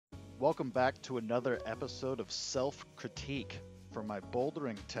Welcome back to another episode of Self Critique for my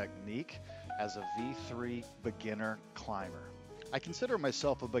bouldering technique as a V3 beginner climber. I consider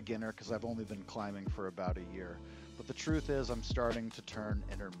myself a beginner because I've only been climbing for about a year, but the truth is I'm starting to turn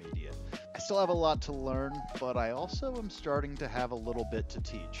intermediate. I still have a lot to learn, but I also am starting to have a little bit to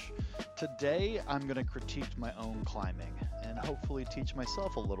teach. Today I'm going to critique my own climbing and hopefully teach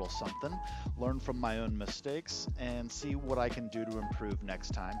myself a little something, learn from my own mistakes, and see what I can do to improve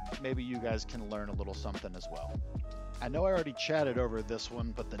next time. Maybe you guys can learn a little something as well. I know I already chatted over this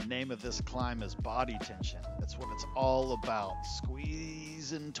one, but the name of this climb is body tension. That's what it's all about,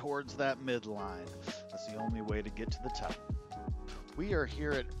 squeezing towards that midline. That's the only way to get to the top. We are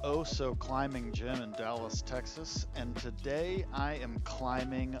here at Oso Climbing Gym in Dallas, Texas, and today I am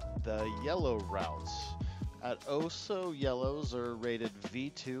climbing the yellow routes. At Oso, yellows are rated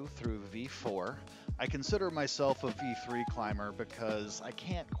V2 through V4. I consider myself a V3 climber because I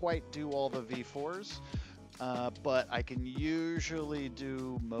can't quite do all the V4s. But I can usually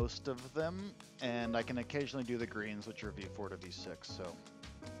do most of them, and I can occasionally do the greens, which are V4 to V6, so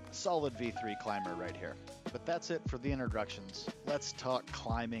solid V3 climber right here. But that's it for the introductions. Let's talk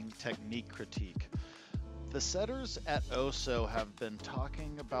climbing technique critique. The setters at Oso have been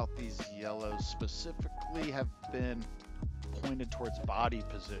talking about these yellows, specifically have been pointed towards body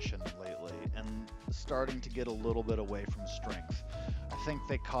position lately and starting to get a little bit away from strength. I think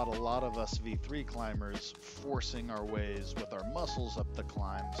they caught a lot of us V3 climbers forcing our ways with our muscles up the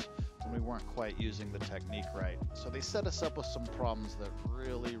climbs when we weren't quite using the technique right. So they set us up with some problems that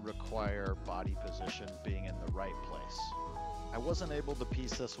really require body position being in the right place. I wasn't able to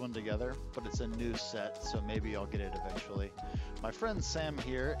piece this one together, but it's a new set, so maybe I'll get it eventually. My friend Sam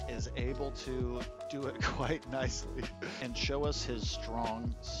here is able to do it quite nicely and show us his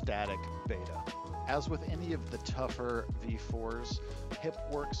strong static beta. As with any of the tougher V4s, hip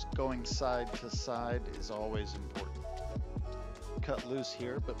works going side to side is always important. Cut loose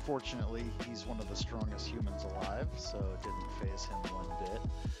here, but fortunately he's one of the strongest humans alive, so it didn't faze him one bit.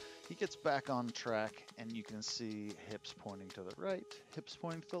 He gets back on track and you can see hips pointing to the right, hips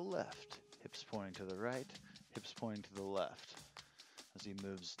pointing to the left, hips pointing to the right, hips pointing to the left, as he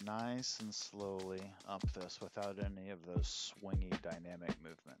moves nice and slowly up this without any of those swingy dynamic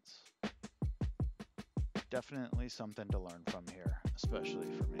movements. Definitely something to learn from here, especially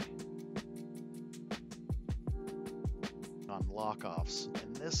for me. On lockoffs,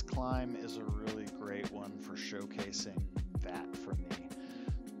 and this climb is a really great one for showcasing that for me.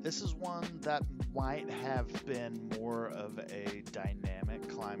 This is one that might have been more of a dynamic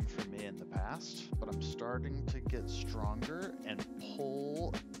climb for me in the past, but I'm starting to get stronger and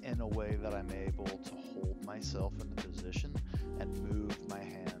pull in a way that I'm able to hold myself in the position and move my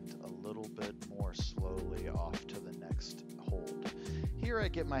hand a little bit more slowly off to the next hold. Here I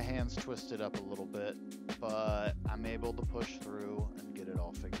get my hands twisted up a little bit, but I'm able to push through and get it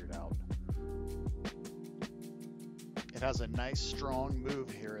all figured out. It has a nice strong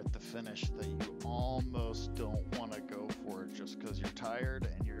move here at the finish that you almost don't want to go for it just because you're tired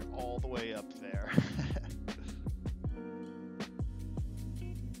and you're all the way up there.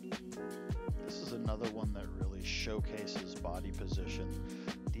 This is another one that really showcases body position.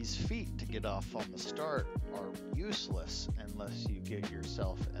 These feet to get off on the start are useless unless you get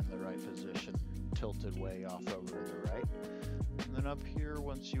yourself in the right position, tilted way off over to the right. And then up here,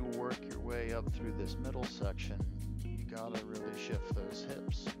 once you work your way up through this middle section, gotta really shift those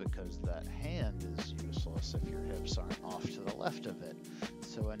hips because that hand is useless if your hips aren't off to the left of it.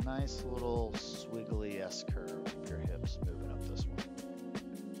 So a nice little swiggly S curve of your hips moving up this one.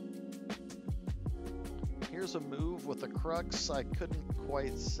 Here's a move with a crux I couldn't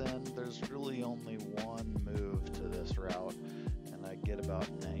quite send. There's really only one move to this route and I get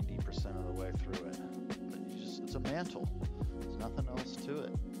about 90% of the way through it. But it's a mantle. There's nothing else to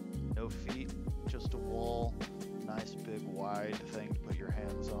it. No feet, just a wall. Nice big wide thing to put your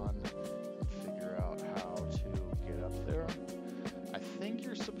hands on and figure out how to get up there. I think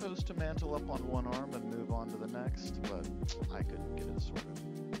you're supposed to mantle up on one arm and move on to the next, but I couldn't get it sorted.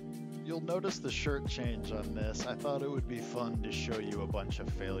 You'll notice the shirt change on this. I thought it would be fun to show you a bunch of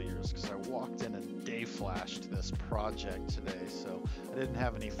failures because I walked in and day flashed this project today, so I didn't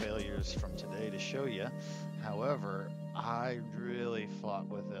have any failures from today to show you. However, I really fought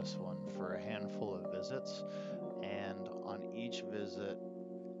with this one for a handful of visits. And on each visit,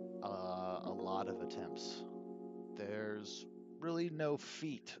 a lot of attempts. There's really no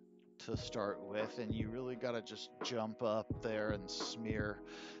feet to start with, and you really got to just jump up there and smear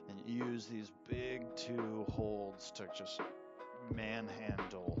and use these big two holds to just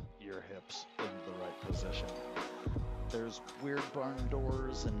manhandle your hips into the right position. There's weird barn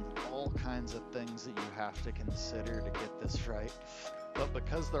doors and all kinds of things that you have to consider to get this right. But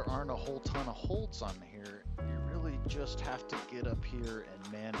because there aren't a whole ton of holds on here, you really just have to get up here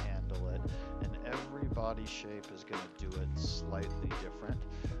and manhandle it, and every body shape is going to do it slightly different.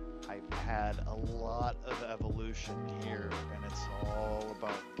 I've had a lot of evolution here, and it's all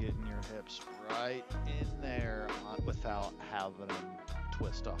about getting your hips right in there without having them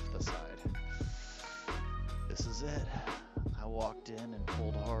twist off the side. This is it. I walked in and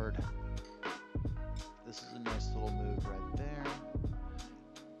pulled hard. This is a nice little move right there.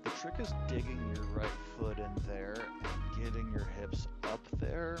 The trick is digging your right foot in there and getting your hips up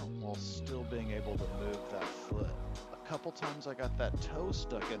there while still being able to move that foot. A couple times I got that toe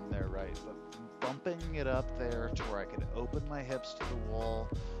stuck in there right, but bumping it up there to where I could open my hips to the wall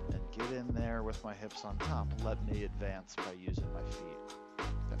and get in there with my hips on top let me advance by using my feet.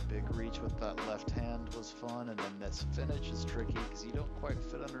 That big reach with that left hand was fun, and then this finish is tricky because you don't quite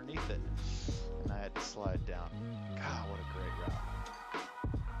fit underneath it. And I had to slide down. God, what a great route.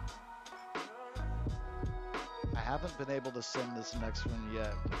 I haven't been able to send this next one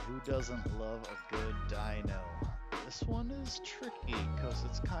yet, but who doesn't love a good dyno? This one is tricky because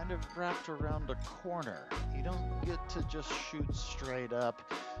it's kind of wrapped around a corner. You don't get to just shoot straight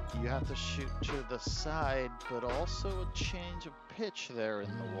up. You have to shoot to the side, but also a change of pitch there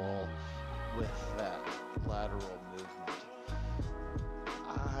in the wall with that lateral movement.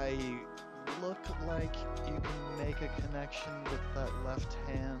 I look like you can make a connection with that left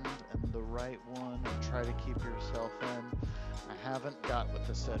hand and the right one and try to keep yourself in. I haven't got with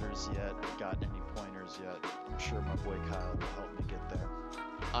the setters yet, gotten any pointers yet. I'm sure my boy Kyle will help me get there.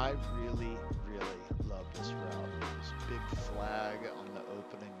 I really, really love this route. This big flag on the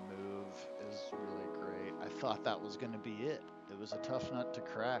opening move is really great. I thought that was going to be it. It was a tough nut to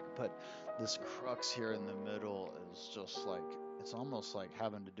crack, but this crux here in the middle is just like, it's almost like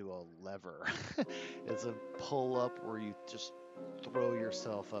having to do a lever. It's a pull up where you just throw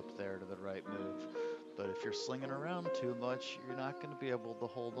yourself up there to the right move. But if you're slinging around too much, you're not going to be able to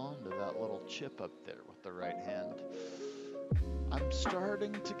hold on to that little chip up there with the right hand. I'm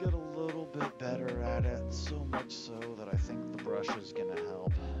starting to get a little bit better at it, so much so that I think the brush is going to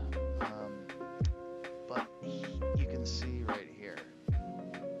help. But you can see right here.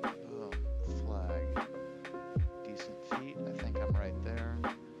 Boom, flag. Decent feet, I think I'm right there.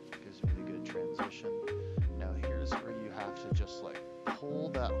 Gives me a good transition. Now here's where you have to just like pull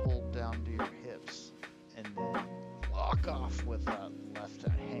that hold down to your hips and then lock off with that left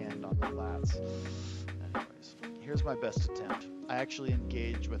hand on the lats. Anyways, here's my best attempt. I actually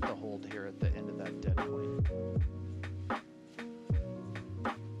engage with the hold here at the end of that dead point.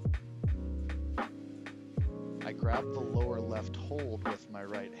 I grab the lower left hold with my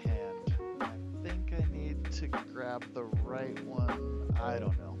right hand. I think I need to grab the right one. I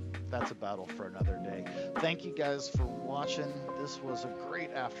don't know. That's a battle for another day. Thank you guys for watching. This was a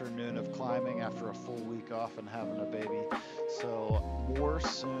great afternoon of climbing after a full week off and having a baby. So more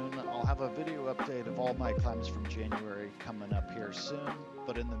soon. I'll have a video update of all my climbs from January coming up here soon.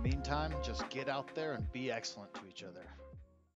 But in the meantime, just get out there and be excellent to each other.